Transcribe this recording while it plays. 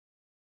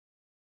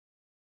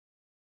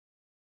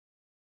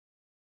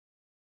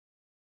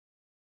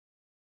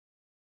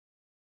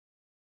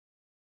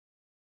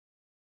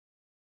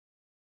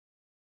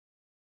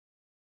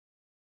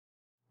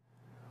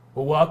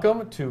Well,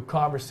 welcome to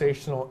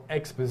Conversational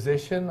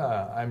Exposition.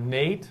 I'm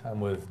Nate. I'm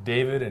with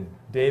David and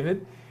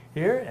David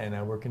here,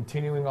 and we're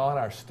continuing on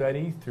our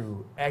study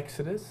through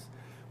Exodus.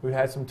 We've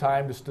had some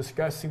time just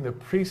discussing the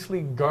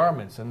priestly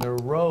garments and their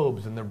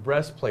robes and their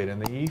breastplate and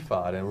the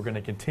ephod, and we're going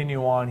to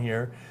continue on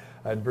here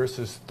at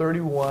verses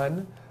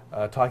 31,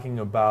 talking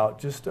about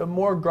just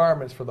more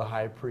garments for the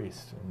high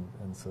priest.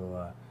 And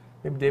so,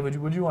 maybe David,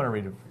 would you want to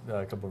read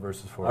a couple of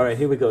verses for us? All right,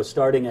 here we go.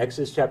 Starting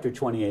Exodus chapter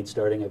 28,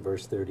 starting at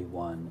verse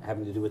 31,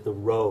 having to do with the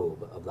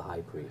robe of the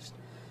high priest.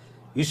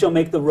 You shall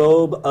make the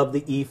robe of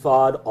the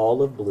ephod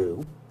olive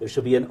blue. There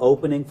shall be an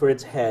opening for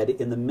its head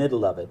in the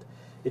middle of it.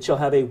 It shall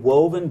have a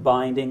woven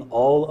binding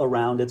all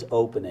around its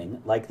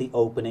opening, like the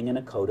opening in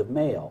a coat of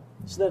mail,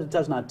 so that it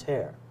does not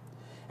tear.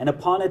 And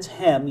upon its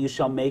hem you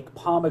shall make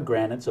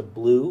pomegranates of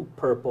blue,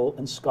 purple,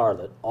 and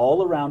scarlet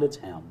all around its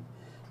hem,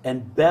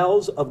 and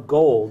bells of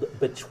gold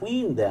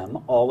between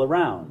them all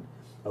around,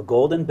 a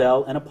golden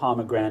bell and a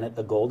pomegranate,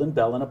 a golden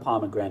bell and a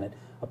pomegranate,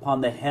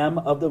 upon the hem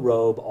of the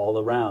robe all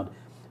around.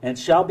 And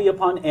it shall be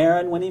upon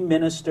Aaron when he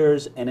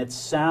ministers, and its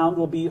sound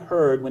will be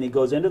heard when he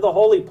goes into the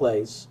holy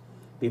place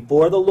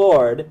before the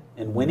Lord,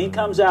 and when he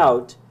comes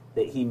out,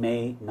 that he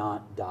may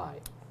not die.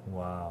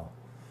 Wow.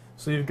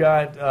 So you've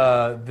got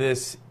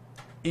this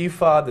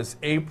ephod, this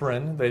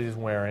apron that he's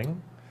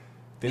wearing.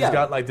 Then he's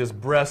got like this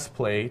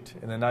breastplate,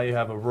 and then now you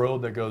have a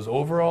robe that goes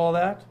over all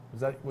that? Is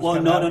that well,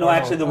 no.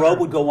 Actually, the robe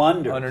would go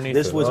under. Underneath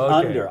this it. was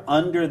Okay.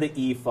 under the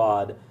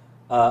ephod,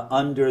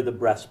 under the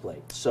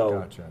breastplate. So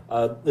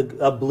Gotcha.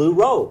 a blue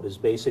robe is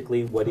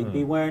basically what he'd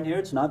be wearing here.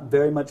 It's not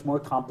very much more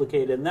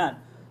complicated than that.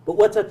 But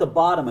what's at the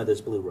bottom of this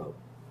blue robe?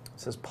 It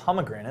says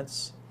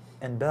pomegranates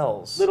and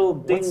bells. Little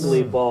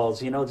dingly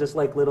balls, just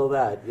like little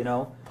that,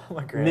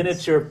 Pomegranates.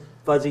 miniature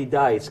fuzzy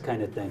dice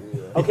kind of thing.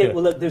 Okay,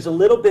 well, look, there's a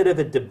little bit of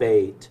a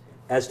debate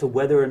as to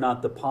whether or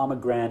not the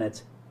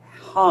pomegranates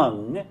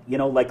hung,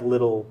 like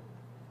little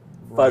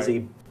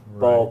fuzzy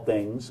ball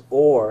things,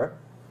 or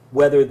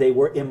whether they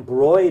were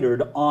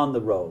embroidered on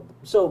the robe.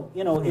 So,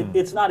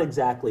 it's not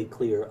exactly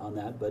clear on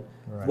that, but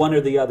one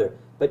or the other.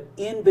 But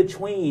in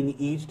between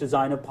each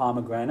design of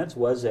pomegranates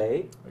was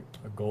a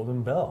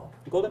golden bell.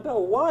 golden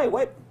bell. Why?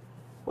 What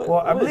Well,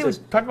 I believe we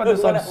talked about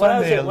this on when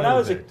Sunday When I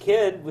was a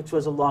kid, which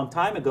was a long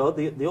time ago,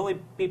 the only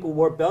people who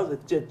wore bells,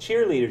 the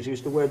cheerleaders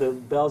used to wear the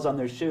bells on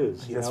their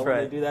shoes. That's when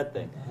right. they do that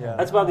thing. Yeah.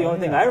 That's about the only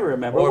thing I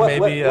remember. Or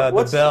maybe the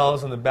what's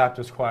bells in the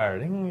Baptist choir.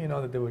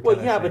 That they would Well,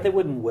 kinda yeah, sing. but they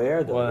wouldn't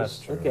wear those. Well, that's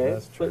true. Okay,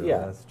 That's true. but yeah,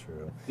 That's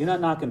true. you're not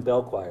knocking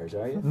bell choirs,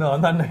 are you? No,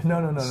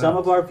 no. Some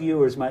of our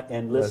viewers might,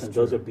 and listen, That's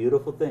those true. are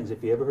beautiful things.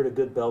 If you ever heard a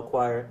good bell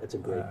choir, it's a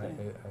great thing.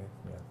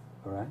 Yeah.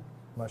 All right.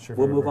 I'm not sure if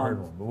We'll I've move ever on. heard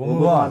one, but We'll we'll move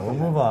move on on. from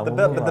We'll that. move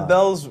on. But the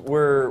bells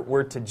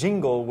were to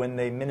jingle when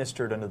they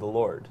ministered unto the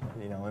Lord.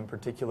 In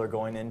particular,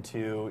 going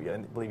into, I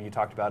believe you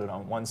talked about it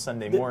on one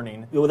Sunday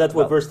morning. Well, that's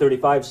what verse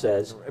 35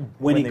 says.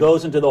 When he they-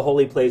 goes into the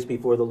holy place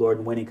before the Lord,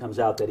 and when he comes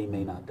out, that he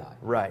may not die.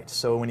 Right.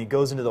 So when he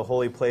goes into the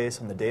holy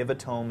place on the Day of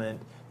Atonement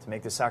to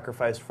make the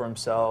sacrifice for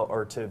himself,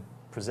 or to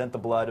present the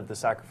blood of the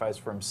sacrifice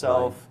for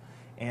himself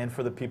and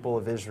for the people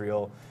of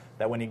Israel,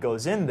 that when he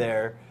goes in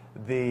there,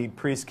 the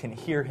priest can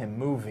hear him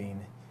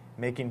moving,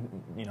 making,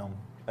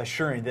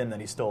 assuring them that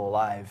he's still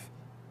alive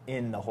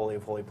in the Holy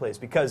of Holy Place.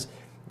 Because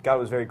God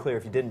was very clear,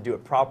 if he didn't do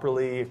it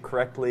properly,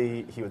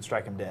 correctly, he would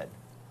strike him dead.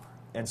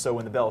 And so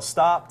when the bell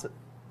stopped...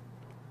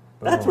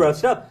 That's rough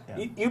stuff.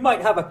 Yeah. You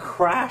might have a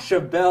crash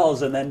of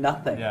bells and then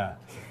nothing. Yeah.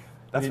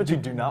 That's what you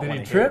do not Did want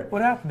he to hear. trip?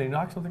 What happened? Did he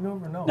knock something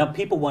over? No. Now,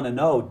 people want to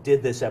know,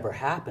 did this ever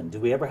happen? Do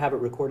we ever have it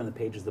recorded in the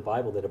pages of the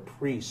Bible that a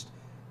priest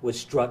was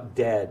struck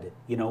dead,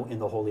 in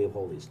the Holy of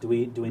Holies? Do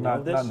we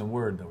know this? Not in the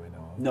Word that we know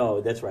of.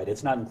 No, that's right.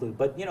 It's not included.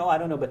 But, I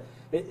don't know. But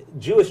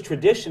Jewish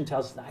tradition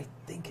tells us, I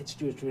think it's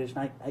Jewish tradition.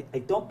 I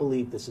don't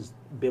believe this is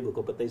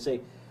biblical, but they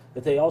say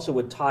that they also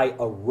would tie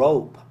a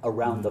rope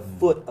around the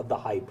foot of the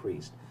high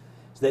priest,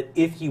 so that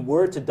if he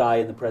were to die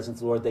in the presence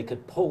of the Lord, they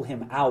could pull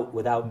him out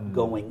without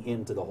going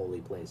into the holy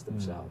place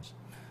themselves.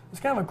 It's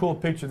kind of a cool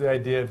picture, the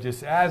idea of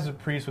just as the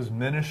priest was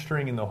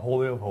ministering in the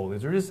Holy of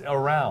Holies, or just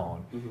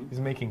around, he's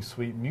making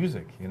sweet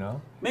music,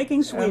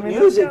 Making sweet that's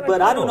music, kinda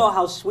but I don't cool. know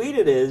how sweet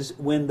it is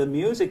when the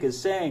music is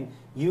saying,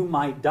 you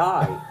might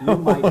die, you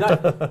might die.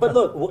 But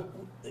look,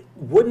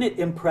 wouldn't it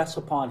impress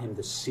upon him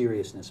the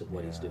seriousness of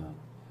what he's doing?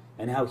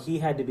 And how he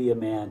had to be a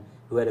man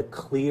who had a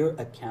clear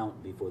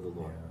account before the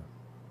Lord.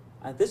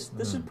 This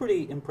is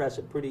pretty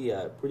impressive,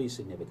 pretty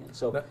significant.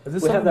 So Now, is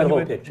this we have something that he whole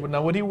would, picture.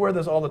 Now, would he wear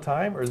this all the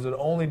time, or is it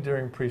only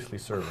during priestly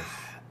service?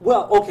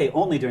 Well, okay,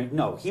 only during.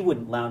 No, he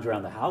wouldn't lounge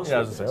around the house. Yeah, I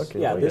with was gonna say, this.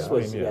 okay, Yeah, well, this yeah, I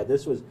was. mean, yeah.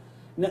 This was.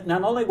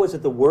 Not only was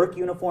it the work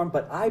uniform,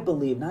 but I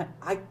believe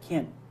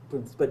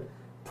but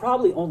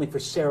probably only for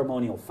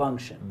ceremonial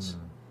functions.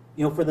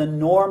 For the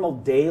normal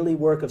daily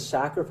work of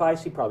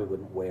sacrifice, he probably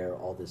wouldn't wear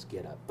all this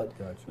get-up. But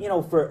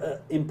Gotcha.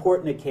 For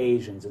important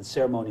occasions and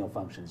ceremonial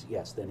functions,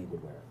 yes, then he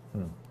would wear it.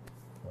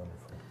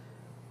 Wonderful.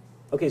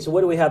 Okay, so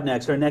what do we have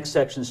next? Our next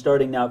section,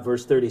 starting now at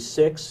verse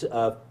 36.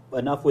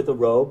 Enough with the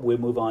robe. We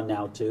move on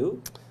now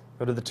to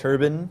Go to the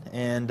turban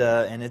and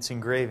its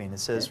engraving. It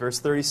says, verse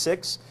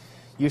 36,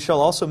 You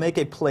shall also make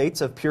a plate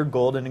of pure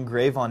gold and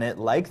engrave on it,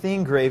 like the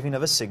engraving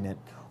of a signet,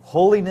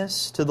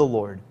 holiness to the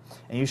Lord.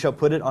 And you shall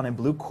put it on a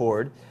blue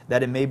cord,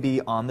 that it may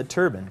be on the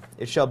turban.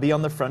 It shall be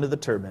on the front of the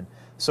turban.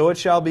 So it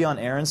shall be on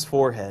Aaron's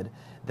forehead,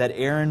 that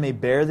Aaron may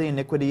bear the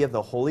iniquity of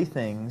the holy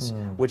things,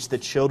 which the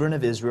children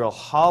of Israel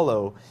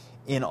hallow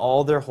in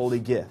all their holy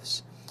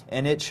gifts.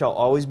 And it shall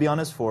always be on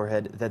his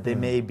forehead, that they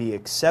may be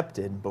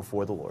accepted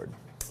before the Lord.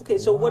 Okay,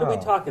 so what are we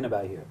talking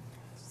about here?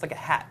 It's like a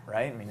hat,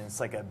 right? I mean, it's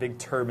like a big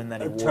turban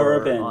that he wore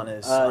Turban on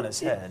his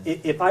head.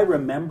 If I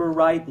remember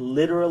right,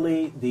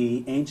 literally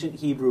the ancient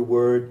Hebrew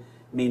word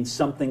means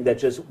something that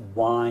just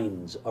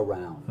winds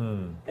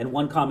around. And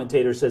one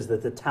commentator says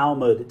that the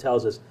Talmud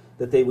tells us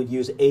that they would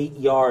use 8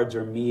 yards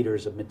or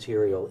meters of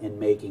material in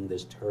making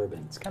this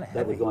turban. It's kind of that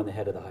heavy. would go on the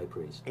head of the high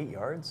priest. 8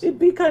 yards? It'd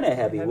be kind of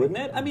heavy, wouldn't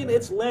it? I mean,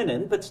 it's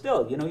linen, but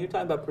still, you're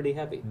talking about pretty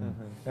heavy.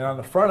 And on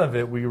the front of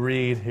it, we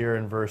read here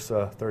in verse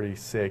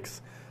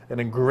 36, an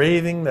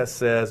engraving that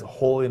says,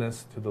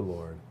 holiness to the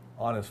Lord,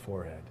 on his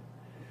forehead.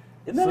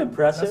 Isn't that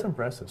impressive? That's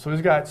impressive. So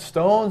he's got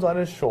stones on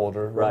his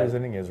shoulder,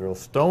 representing Israel,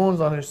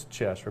 stones on his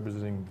chest,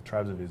 representing the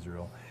tribes of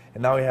Israel,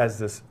 and now he has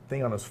this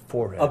thing on his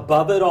forehead.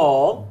 Above it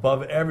all,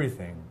 above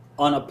everything.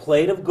 On a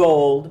plate of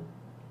gold,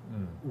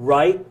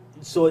 right?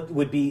 So it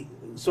would be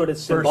sort of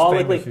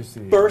symbolically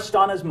first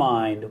on his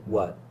mind,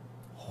 what?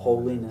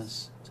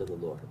 Holiness to the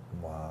Lord.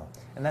 Wow.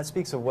 And that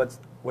speaks of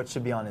what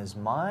should be on his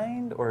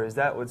mind, or is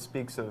that what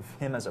speaks of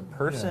him as a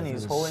person?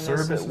 He's holiness.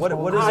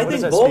 I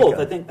think both.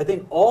 I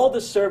think all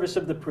the service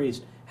of the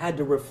priest had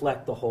to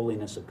reflect the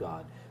holiness of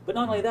God. But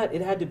not only that,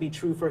 it had to be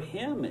true for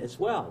him as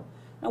well.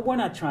 Now, we're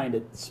not trying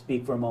to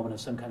speak for a moment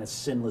of some kind of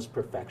sinless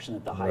perfection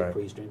that the high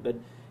priest did, but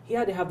he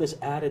had to have this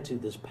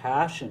attitude, this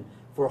passion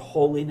for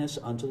holiness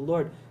unto the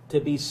Lord, to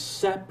be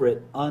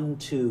separate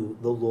unto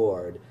the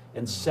Lord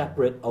and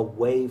separate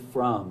away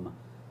from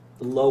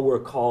lower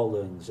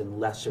callings and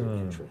lesser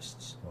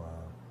interests. Wow.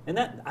 And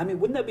that, I mean,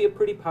 wouldn't that be a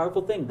pretty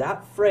powerful thing?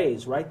 That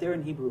phrase right there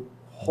in Hebrew,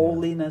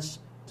 holiness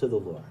to the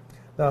Lord.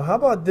 Now, how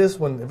about this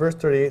one? Verse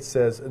 38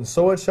 says, and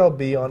so it shall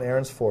be on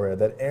Aaron's forehead,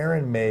 that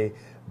Aaron may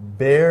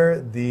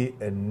bear the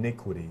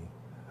iniquity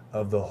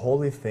of the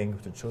holy things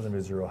which the children of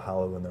Israel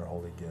hallow in their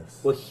holy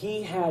gifts. Well,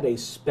 he had a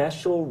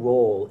special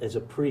role as a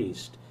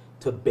priest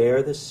to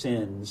bear the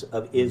sins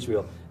of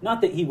Israel.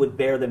 Not that he would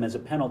bear them as a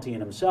penalty in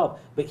himself,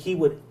 but he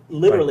would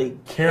literally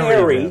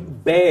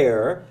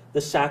bear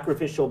the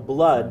sacrificial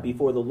blood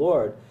before the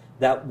Lord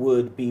that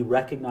would be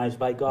recognized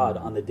by God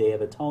on the Day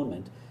of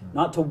Atonement.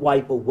 Not to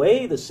wipe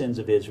away the sins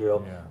of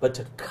Israel, but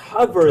to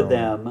cover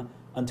them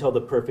until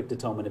the perfect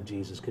atonement of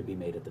Jesus could be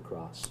made at the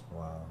cross.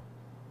 Wow.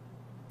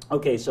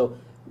 Okay, so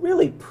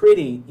really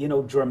pretty,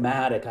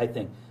 dramatic, I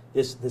think,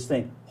 this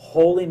thing,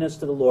 holiness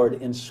to the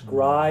Lord,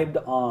 inscribed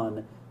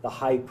on the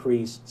high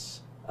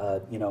priest's,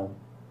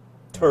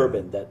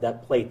 turban,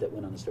 that plate that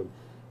went on his turban.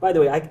 By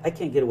the way, I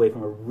can't get away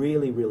from a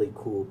really, really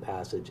cool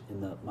passage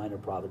in the Minor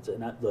Prophets.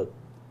 And look,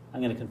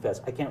 I'm going to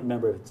confess, I can't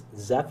remember if it's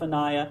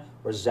Zephaniah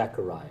or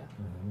Zechariah.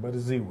 But a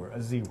Z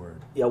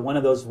word. Yeah, one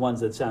of those ones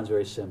that sounds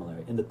very similar.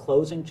 In the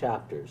closing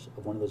chapters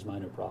of one of those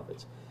Minor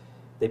Prophets,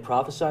 they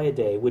prophesy a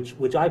day,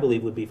 which I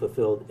believe would be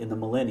fulfilled in the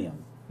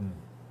millennium,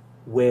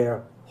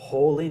 where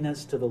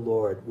holiness to the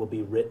Lord will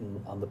be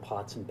written on the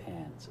pots and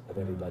pans of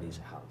everybody's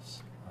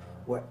house,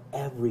 where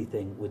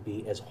everything would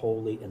be as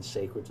holy and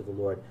sacred to the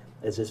Lord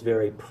as this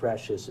very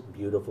precious,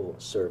 beautiful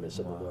service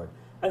of the Lord.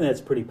 I think that's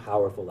a pretty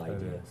powerful idea.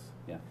 It is.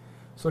 Yeah.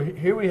 So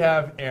here we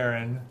have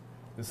Aaron,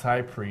 this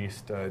high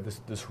priest,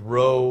 this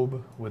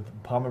robe with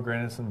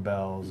pomegranates and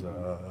bells,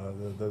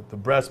 the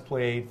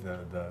breastplate,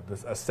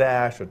 a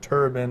sash, a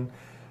turban,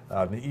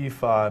 the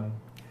ephod.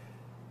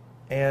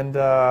 And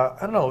I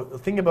don't know,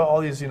 think about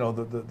all these,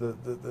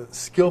 the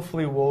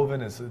skillfully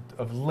woven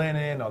of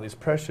linen, all these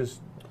precious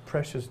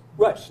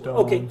stones.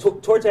 Okay,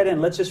 towards that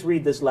end, let's just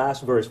read this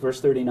last verse, verse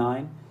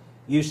 39.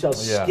 You shall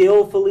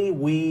skillfully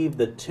weave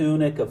the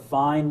tunic of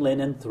fine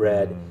linen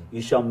thread.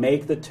 You shall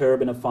make the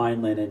turban of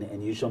fine linen,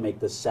 and you shall make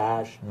the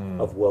sash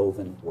of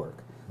woven work.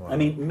 Wow. I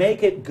mean,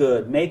 make it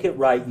good, make it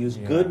right, use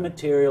good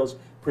materials,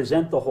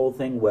 present the whole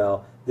thing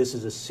well. This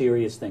is a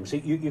serious thing. So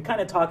you're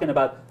kind of talking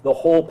about the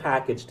whole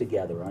package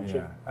together, aren't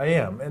you? I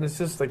am. And it's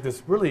just like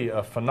this really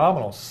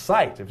phenomenal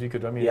sight, if you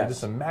could,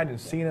 just imagine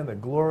seeing it, the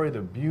glory,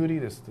 the beauty,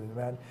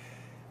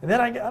 and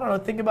then I don't know,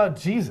 think about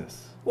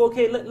Jesus. Well,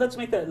 okay, let's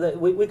make that.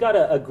 We got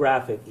a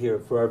graphic here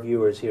for our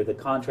viewers here, the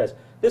contrast.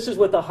 This is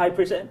what the high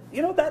priest,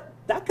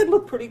 that could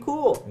look pretty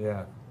cool.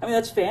 Yeah. I mean,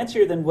 that's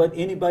fancier than what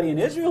anybody in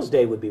Israel's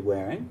day would be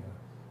wearing.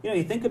 Yeah.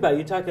 You think about it,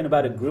 you're talking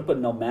about a group of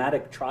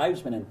nomadic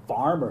tribesmen and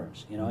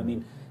farmers. I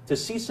mean, to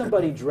see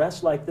somebody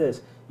dressed like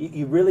this,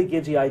 you really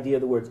gives the idea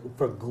of the words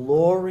for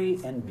glory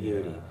and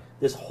beauty. Yeah.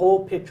 This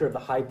whole picture of the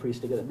high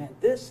priest together. Man,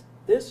 this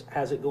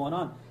has it going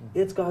on.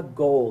 It's got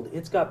gold.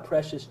 It's got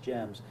precious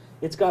gems.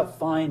 It's got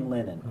fine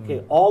linen.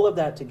 Okay, all of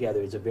that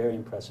together is a very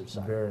impressive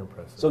sight. Very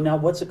impressive. So now,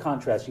 what's the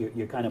contrast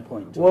you're kind of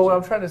pointing to? Well, what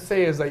I'm trying to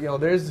say is that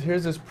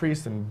here's this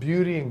priest in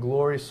beauty and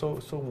glory,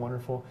 so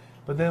wonderful.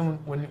 But then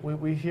when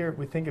we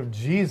think of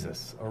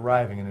Jesus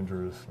arriving in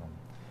Jerusalem,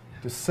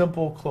 the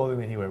simple clothing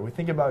that he wore. We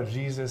think about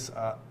Jesus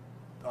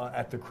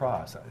at the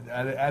cross,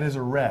 at his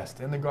arrest,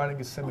 in the Garden of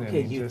Gethsemane.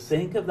 Okay, you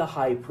think of the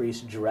high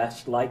priest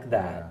dressed like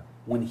that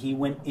when he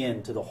went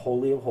into the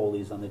Holy of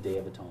Holies on the Day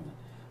of Atonement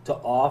to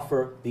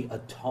offer the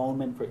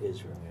atonement for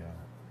Israel. Yeah.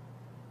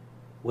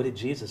 What did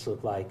Jesus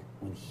look like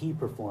when he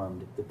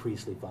performed the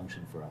priestly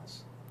function for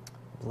us?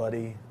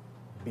 Bloody,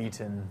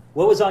 beaten.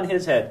 What was on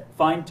his head?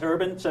 Fine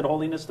turban, said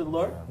holiness to the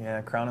Lord?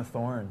 Yeah, crown of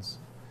thorns.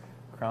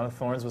 Crown of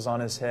thorns was on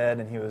his head,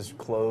 and he was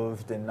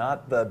clothed in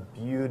not the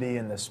beauty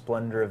and the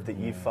splendor of the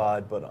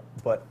ephod,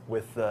 but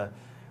with the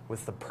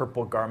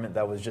purple garment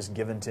that was just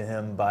given to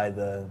him by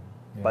the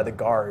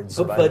guards.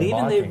 But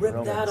even they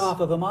ripped that off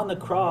of him on the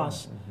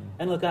cross.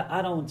 And look,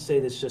 I don't say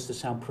this just to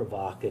sound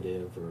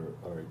provocative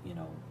or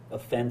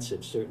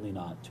offensive, certainly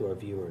not to our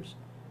viewers.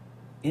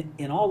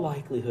 In all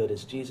likelihood,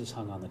 as Jesus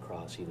hung on the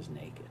cross, he was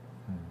naked.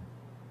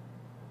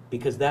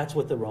 Because that's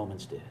what the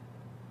Romans did.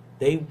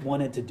 They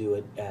wanted to do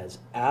it as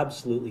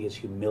absolutely as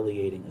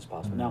humiliating as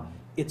possible. Now,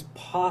 it's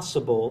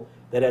possible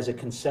that as a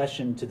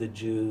concession to the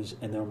Jews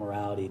and their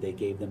morality, they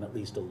gave them at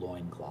least a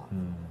loincloth.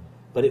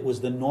 But it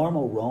was the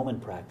normal Roman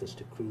practice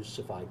to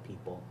crucify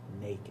people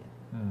naked.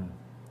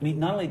 I mean,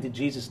 not only did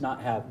Jesus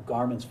not have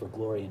garments for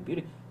glory and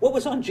beauty, what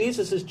was on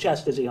Jesus'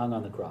 chest as he hung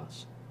on the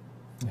cross?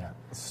 Yeah.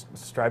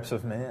 Stripes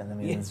of man. I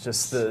mean, it's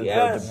just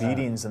the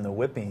beatings and the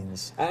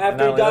whippings.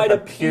 After he died, a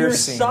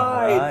pierced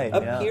side.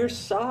 Right,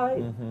 pierced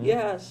side.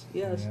 Yes.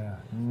 Yeah.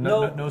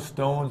 No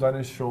stones on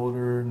his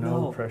shoulder,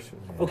 no pressure.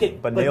 Yeah. Okay,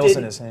 but nails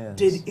in his hands.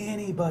 Did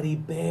anybody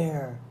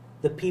bear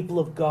the people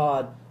of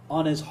God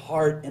on his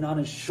heart and on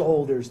his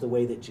shoulders the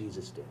way that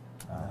Jesus did?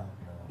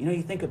 No.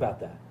 You think about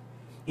that.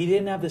 He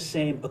didn't have the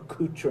same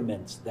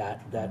accoutrements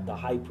that the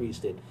high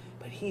priest did,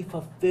 but he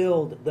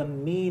fulfilled the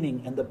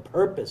meaning and the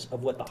purpose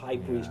of what the high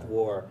priest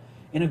wore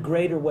in a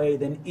greater way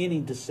than any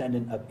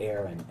descendant of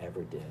Aaron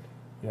ever did.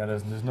 Yeah,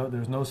 there's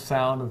no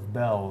sound of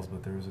bells,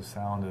 but there's a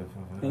sound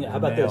of a how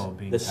about nail this?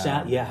 being The sound,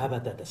 hammered. yeah, how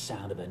about that? The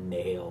sound of a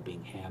nail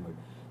being hammered,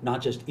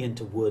 not just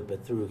into wood,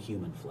 but through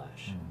human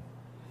flesh.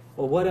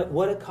 Well,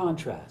 what a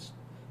contrast!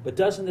 But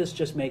doesn't this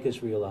just make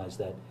us realize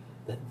that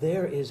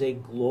there is a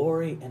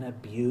glory and a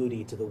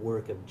beauty to the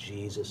work of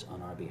Jesus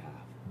on our behalf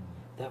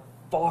that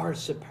far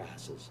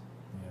surpasses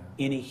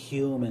any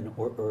human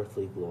or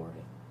earthly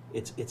glory.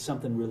 It's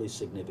something really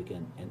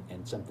significant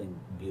and something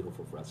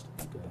beautiful for us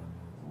to think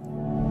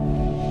about.